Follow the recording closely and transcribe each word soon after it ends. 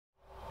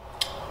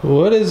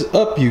What is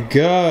up, you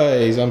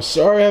guys? I'm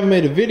sorry I haven't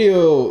made a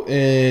video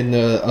in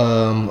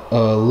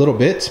a little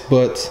bit,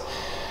 but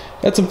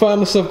had some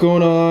family stuff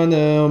going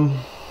on.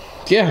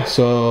 Yeah,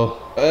 so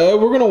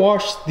we're gonna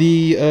wash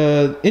the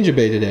engine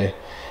bay today,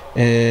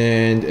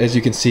 and as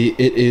you can see,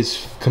 it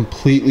is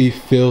completely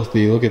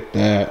filthy. Look at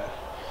that,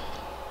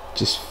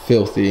 just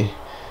filthy.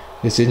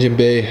 This engine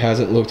bay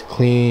hasn't looked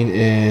clean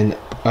in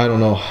I don't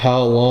know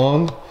how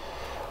long,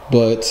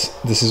 but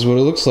this is what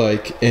it looks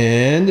like.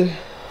 And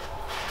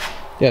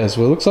yeah, that's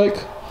what it looks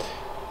like.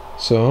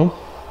 So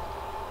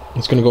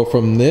it's gonna go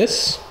from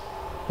this.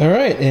 All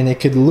right, and it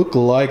could look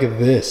like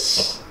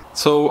this.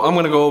 So I'm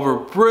gonna go over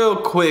real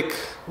quick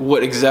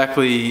what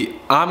exactly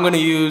I'm gonna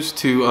use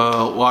to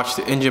wash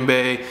the engine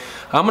bay.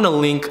 I'm gonna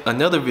link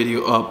another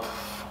video up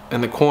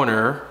in the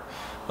corner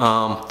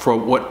for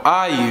what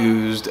I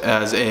used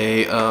as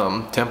a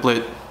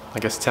template, I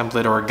guess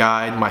template or a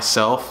guide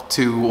myself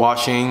to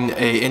washing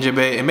a engine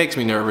bay. It makes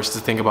me nervous to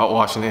think about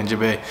washing the engine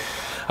bay.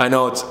 I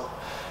know it's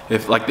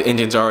if like the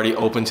engine's already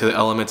open to the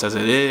elements as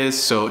it is,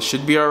 so it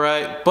should be all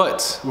right,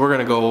 but we're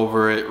gonna go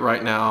over it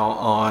right now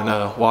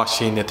on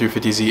washing the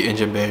 350Z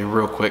engine bay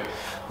real quick.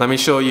 Let me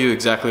show you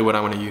exactly what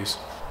I'm gonna use.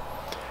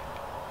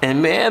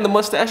 And man, the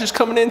mustache is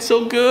coming in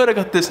so good. I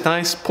got this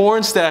nice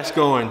porn stash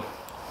going.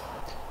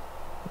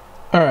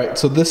 All right,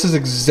 so this is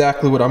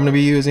exactly what I'm gonna be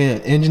using: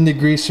 an engine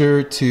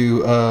degreaser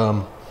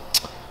to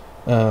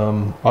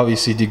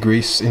obviously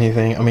degrease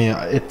anything. I mean,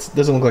 it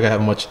doesn't look like I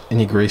have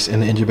any grease in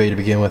the engine bay to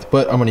begin with,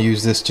 but I'm going to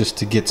use this just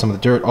to get some of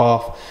the dirt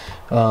off.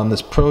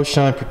 This Pro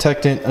Shine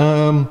protectant,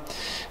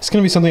 it's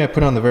going to be something I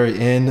put on the very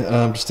end,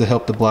 just to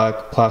help the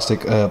black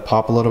plastic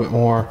pop a little bit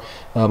more.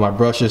 My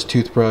brushes,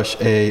 toothbrush,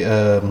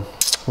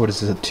 what is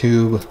this, a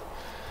tube,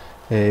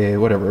 a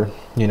whatever,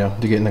 you know,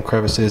 to get in the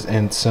crevices,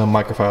 and some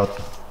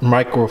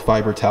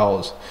microfiber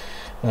towels.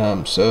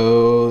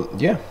 So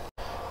yeah.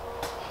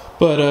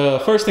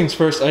 But first things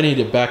first, I need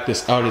to back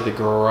this out of the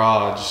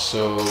garage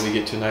so we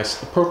get to a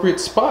nice appropriate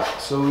spot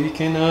so we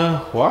can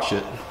wash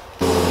it.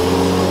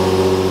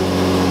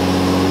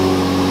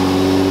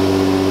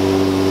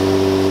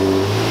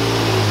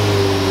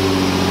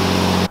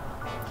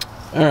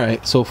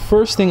 Alright, so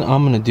first thing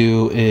I'm going to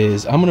do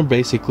is I'm going to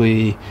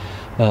basically,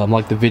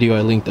 like the video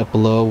I linked up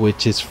below,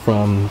 which is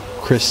from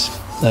Chris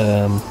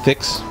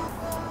Fix.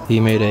 He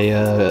made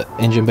a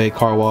engine bay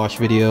car wash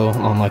video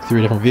on like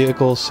 3 different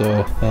vehicles.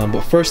 So,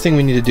 but first thing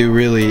we need to do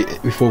really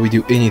before we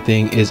do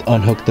anything is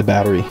unhook the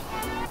battery.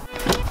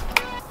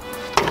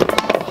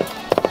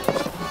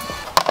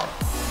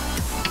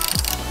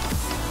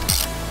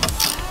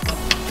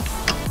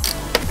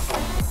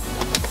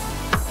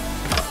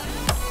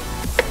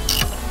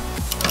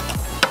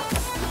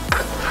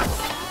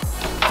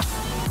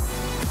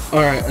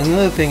 Alright,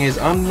 another thing is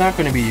I'm not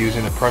going to be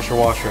using a pressure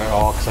washer at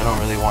all because I don't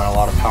really want a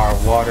lot of power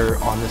of water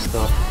on this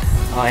stuff.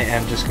 I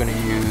am just going to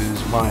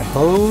use my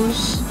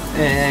hose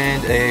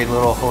and a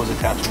little hose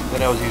attachment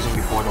that I was using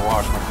before to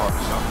wash my car.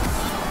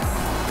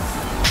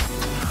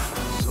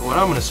 So what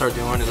I'm going to start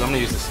doing is I'm going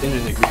to use this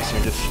engine degreaser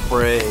and just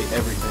spray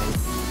everything.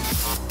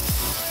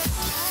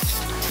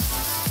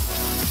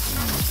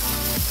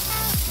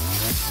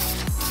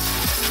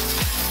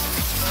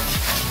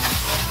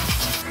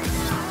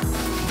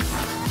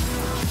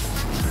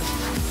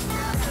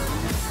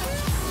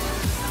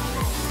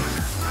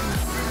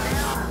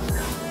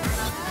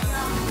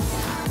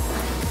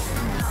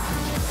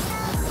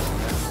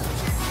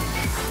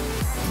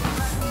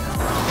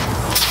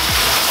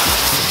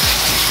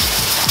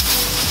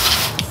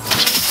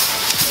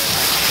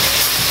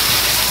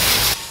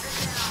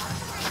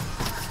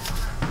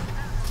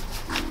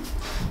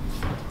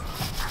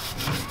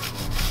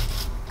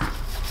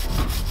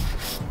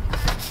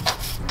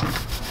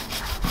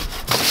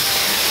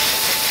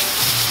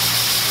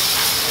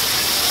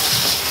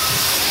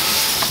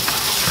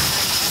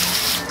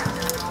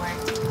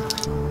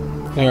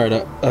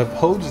 Alright, I've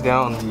hosed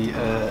down the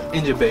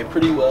engine bay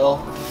pretty well.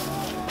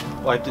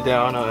 Wiped it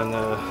down, and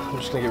I'm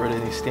just going to get rid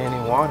of any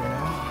standing water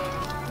now.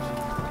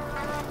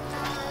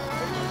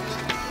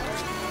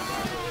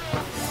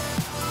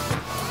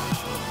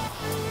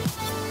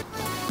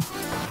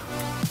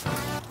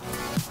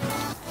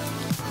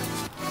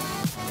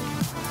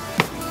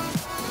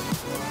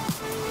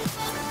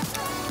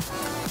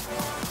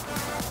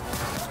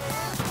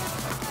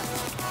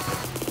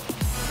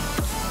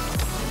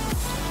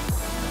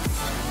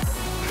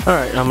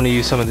 Alright, I'm going to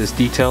use some of this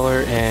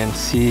detailer and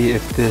see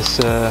if this,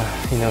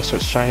 you know,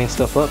 starts shining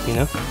stuff up, you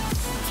know.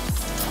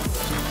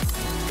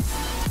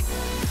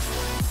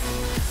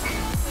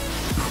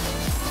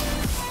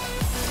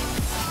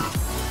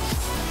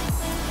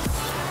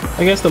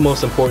 I guess the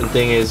most important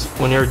thing is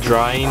when you're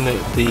drying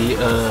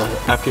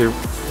after you're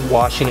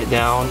washing it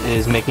down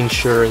is making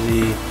sure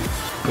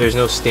there's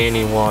no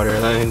standing water.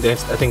 I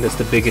think that's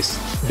the biggest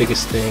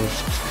thing.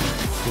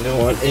 You don't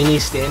want any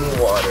standing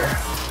water.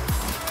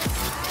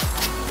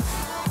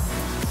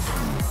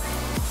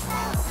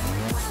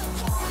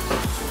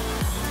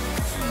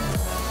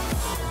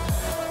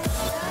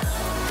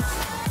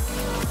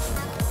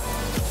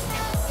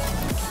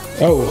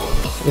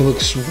 Oh, it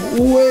looks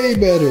way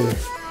better.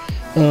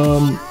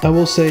 I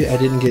will say I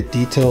didn't get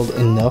detailed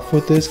enough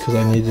with this because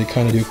I needed to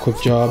kind of do a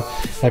quick job.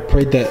 I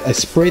sprayed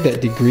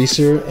that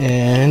degreaser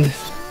and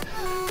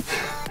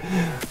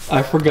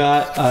I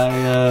forgot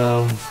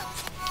I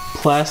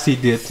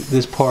plasti dipped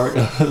this part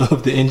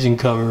of the engine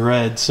cover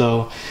red,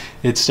 so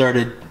it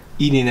started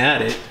eating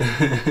at it.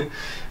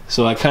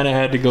 So I kind of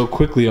had to go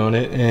quickly on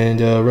it and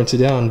rinse it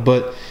down.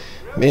 But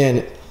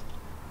man,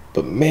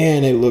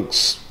 it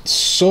looks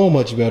so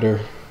much better.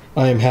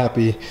 I am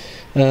happy.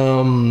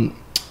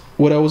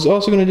 What I was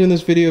also going to do in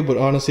this video, but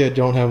honestly I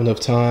don't have enough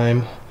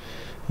time,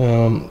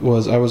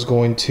 was I was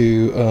going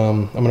to,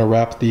 I'm going to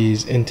wrap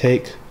these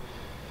intake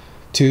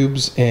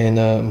tubes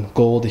in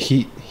gold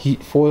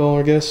heat foil,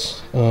 I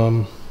guess,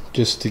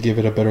 just to give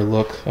it a better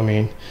look. I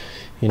mean,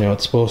 you know,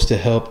 it's supposed to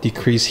help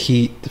decrease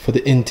heat for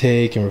the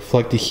intake and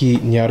reflect the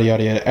heat and yada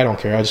yada yada. I don't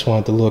care. I just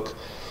want it to look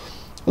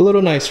a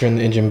little nicer in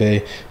the engine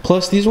bay.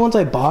 Plus, these ones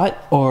I bought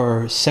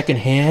are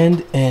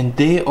secondhand and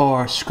they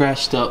are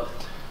scratched up.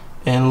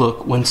 And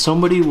look, when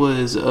somebody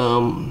was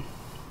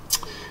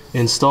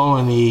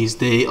installing these,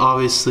 they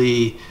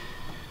obviously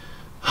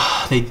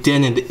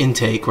dented the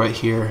intake right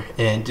here,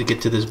 and to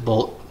get to this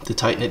bolt to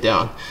tighten it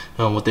down.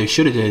 What they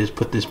should have did is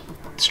put this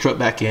strut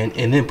back in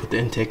and then put the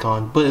intake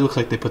on, but it looks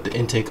like they put the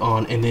intake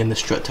on and then the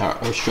strut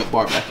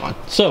bar back on.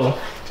 So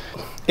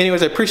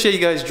anyways, I appreciate you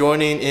guys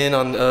joining in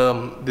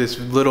on this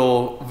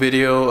little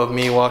video of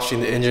me washing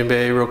the engine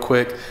bay real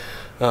quick.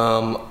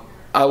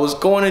 I was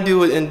going to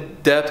do it in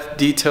depth,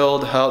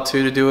 detailed how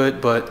to do it,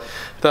 but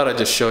I thought I'd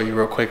just show you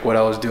real quick what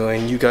I was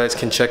doing. You guys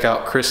can check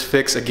out Chris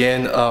Fix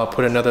again.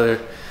 Put another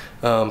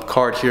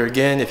card here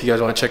again if you guys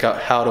want to check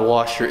out how to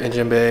wash your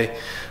engine bay.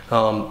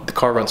 The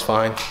car runs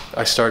fine.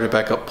 I started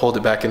back up, pulled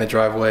it back in the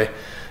driveway,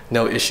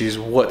 no issues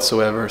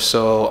whatsoever.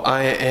 So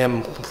I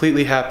am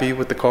completely happy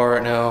with the car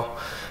right now.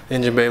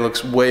 Engine bay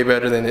looks way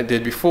better than it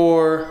did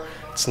before.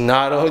 It's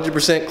not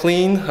 100%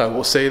 clean, I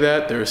will say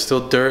that. There's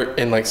still dirt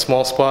in like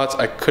small spots.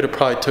 I could have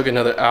probably took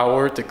another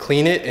hour to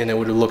clean it and it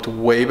would have looked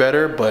way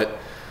better, but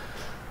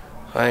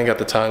I ain't got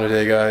the time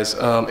today, guys.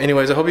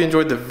 Anyways, I hope you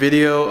enjoyed the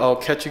video. I'll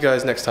catch you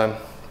guys next time.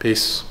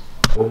 Peace.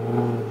 And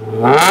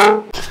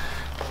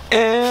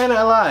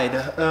I lied.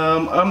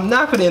 I'm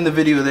not going to end the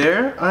video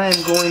there. I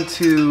am going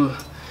to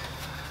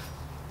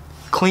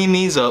clean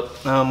these up,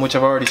 which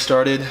I've already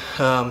started.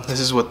 This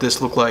is what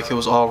this looked like. It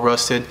was all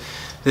rusted.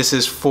 This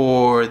is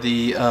for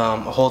the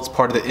holds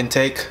part of the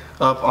intake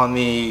up on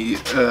the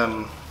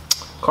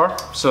car.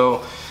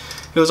 So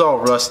it was all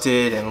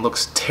rusted and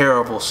looks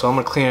terrible. So I'm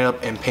gonna clean it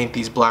up and paint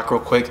these black real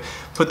quick.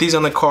 Put these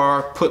on the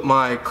car, put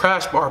my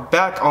crash bar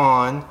back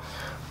on.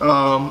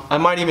 I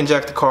might even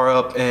jack the car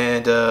up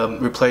and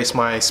replace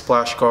my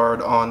splash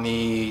guard on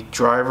the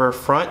driver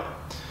front.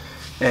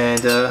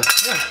 And yeah,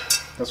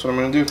 that's what I'm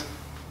gonna do.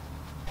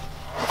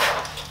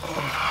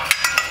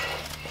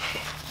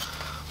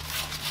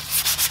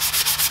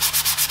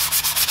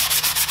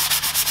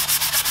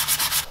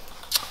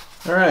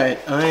 Alright,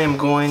 I am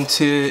going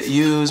to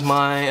use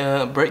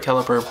my brake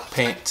caliper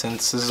paint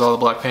since this is all the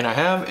black paint I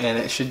have, and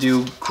it should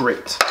do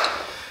great.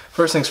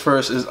 First things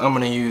first is I'm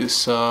going to use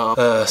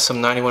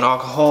some 91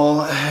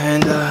 alcohol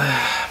and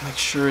make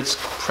sure it's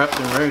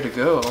prepped and ready to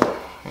go,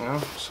 you know,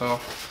 so.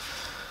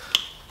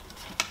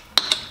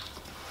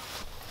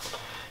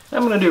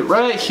 I'm going to do it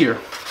right here,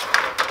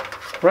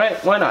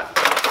 right? Why not?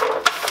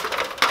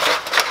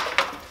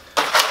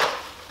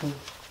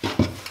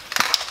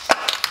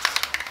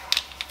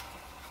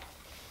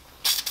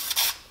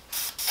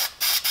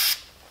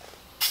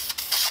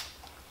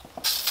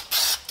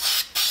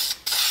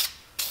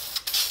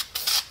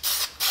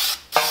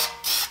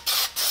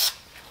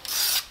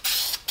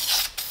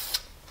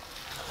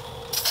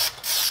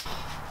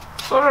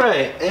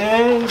 Alright,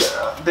 and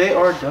they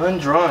are done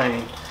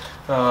drying.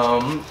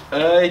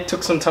 I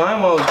took some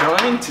time while I was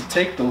drying to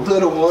take the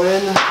little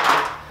one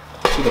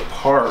to the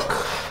park.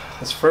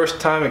 It's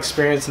first time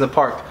experience in the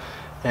park.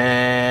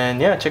 And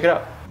yeah, check it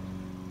out.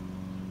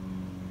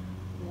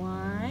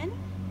 1,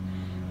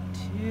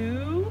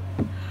 2,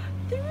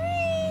 3.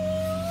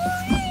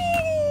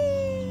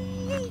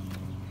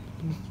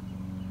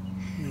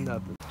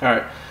 Nothing.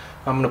 Alright,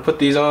 I'm gonna put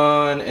these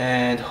on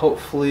and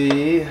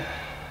hopefully,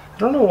 I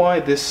don't know why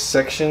this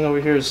section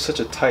over here is such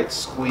a tight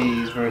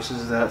squeeze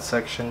versus that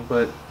section,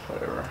 but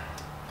whatever.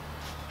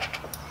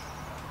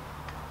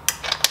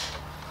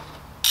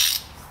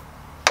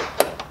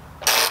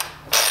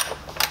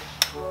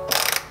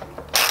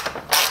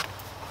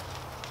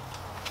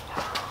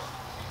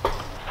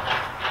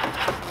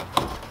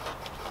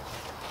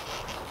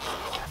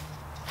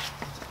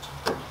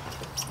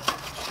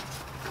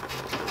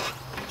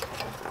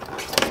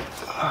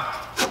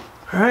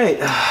 All right.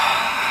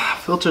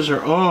 Filters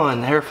are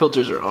on, air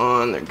filters are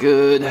on, they're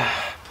good.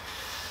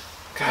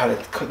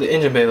 God, the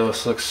engine bay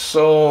looks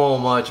so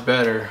much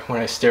better when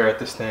I stare at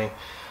this thing.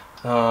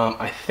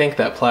 I think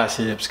that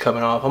plastic dip's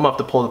coming off. I'm gonna have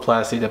to pull the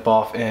plastic dip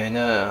off and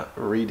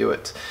redo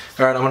it.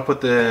 All right, I'm gonna put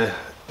the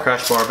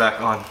crash bar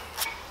back on.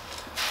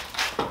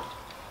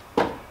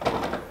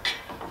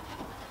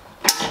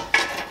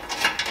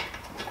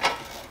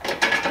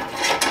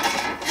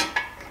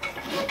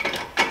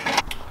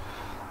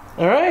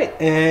 All right,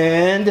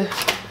 and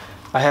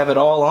I have it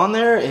all on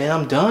there and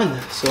I'm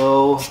done.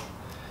 So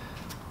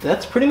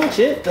that's pretty much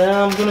it that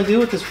I'm gonna do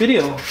with this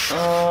video.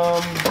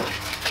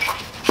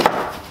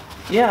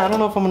 Yeah, I don't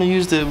know if I'm gonna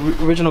use the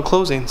original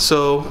closing.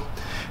 So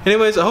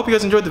anyways, I hope you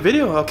guys enjoyed the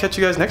video. I'll catch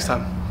you guys next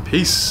time.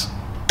 Peace.